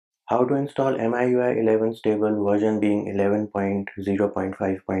How to install MIUI 11 stable version being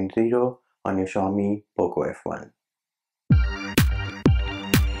 11.0.5.0 on your Xiaomi Poco F1.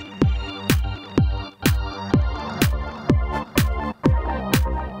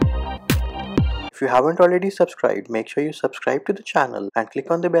 If you haven't already subscribed, make sure you subscribe to the channel and click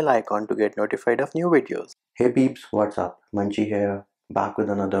on the bell icon to get notified of new videos. Hey peeps, what's up? Munchie here, back with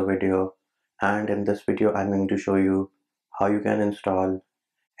another video, and in this video I'm going to show you how you can install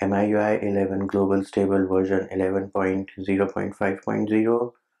MIUI 11 Global Stable version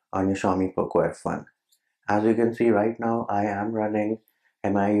 11.0.5.0 on your Xiaomi Poco F1. As you can see right now, I am running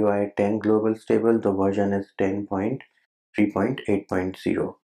MIUI 10 Global Stable. The version is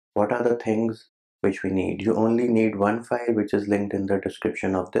 10.3.8.0. What are the things which we need? You only need one file which is linked in the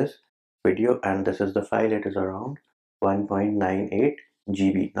description of this video, and this is the file. It is around 1.98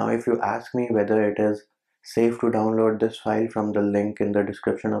 GB. Now if you ask me whether it is safe to download this file from the link in the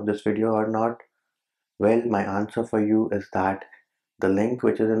description of this video or not, well, my answer for you is that the link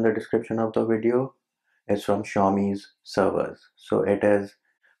which is in the description of the video is from Xiaomi's servers. So it is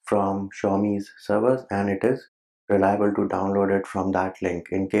from Xiaomi's servers and it is reliable to download it from that link.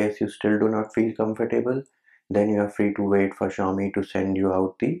 In case you still do not feel comfortable, then you are free to wait for Xiaomi to send you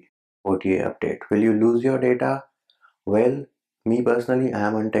out the OTA update. Will you lose your data? Well, me personally, I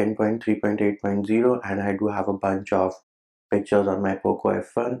am on 10.3.8.0 and I do have a bunch of pictures on my Poco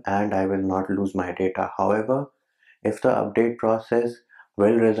F1 and I will not lose my data. However, if the update process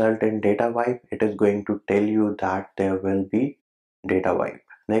will result in data wipe, it is going to tell you that there will be data wipe.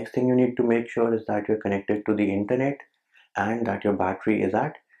 Next thing you need to make sure is that you're connected to the internet and that your battery is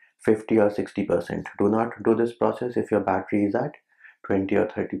at 50 or 60%. Do not do this process if your battery is at 20 or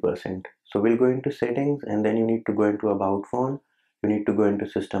 30%. So we'll go into settings and then you need to go into about phone. You need to go into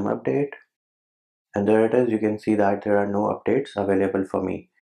system update and there it is. You can see that there are no updates available for me.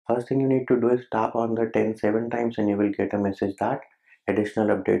 First thing you need to do is tap on the 10 7 times and you will get a message that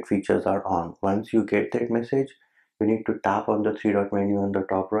additional update features are on. Once you get that message, you need to tap on the three dot menu on the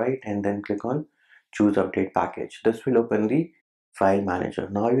top right and then click on choose update package. This will open the file manager.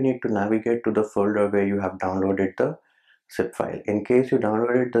 Now you need to navigate to the folder where you have downloaded the zip file. In case you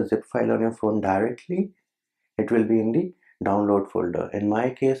downloaded the zip file on your phone directly, it will be in the download folder. In my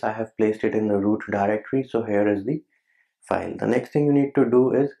case, I have placed it in the root directory, so here is the file. The next thing you need to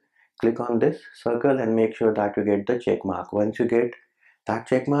do is click on this circle and make sure that you get the check mark. Once you get that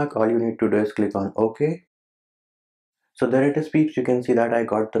check mark, all you need to do is click on OK. So there it is peeps, you can see that I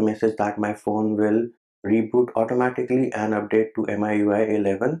got the message that my phone will reboot automatically and update to MIUI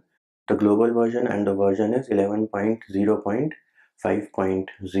 11, the global version, and the version is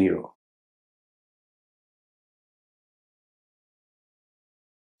 11.0.5.0.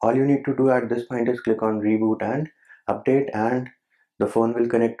 All you need to do at this point is click on reboot and update and the phone will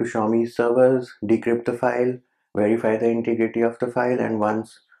connect to Xiaomi's servers, decrypt the file, verify the integrity of the file, and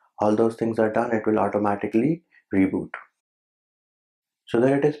once all those things are done, it will automatically reboot. So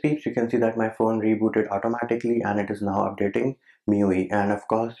there it is peeps, you can see that my phone rebooted automatically and it is now updating MIUI. And of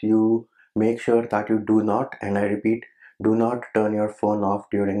course you make sure that you do not, and I repeat, do not turn your phone off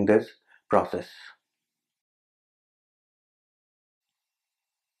during this process.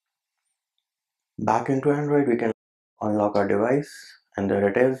 Back into Android, we can unlock our device and there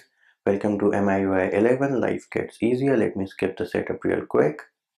it is. Welcome to MIUI 11. Life gets easier. Let me skip the setup real quick.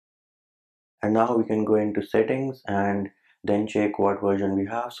 And now we can go into settings and then check what version we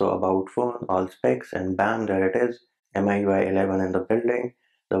have. So about phone, all specs, and bam, there it is. MIUI 11 in the building.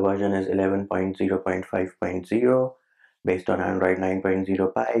 The version is 11.0.5.0 based on Android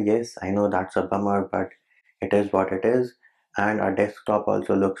 9.0 Pie. Yes, I know that's a bummer, but it is what it is. And our desktop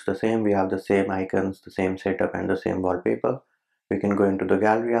also looks the same. We have the same icons, the same setup, and the same wallpaper. We can go into the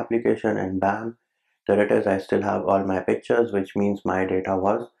gallery application and bam, there it is. I still have all my pictures, which means my data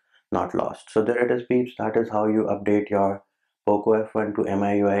was not lost. So there it is peeps, that is how you update your Poco F1 to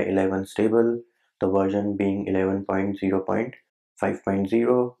MIUI 11 stable, the version being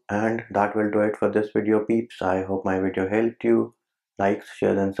 11.0.5.0. and that will do it for this video peeps. I hope my video helped you. Likes,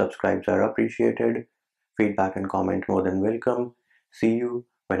 shares and subscribes are appreciated. Feedback and comment more than welcome. See you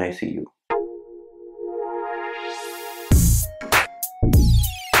when I see you.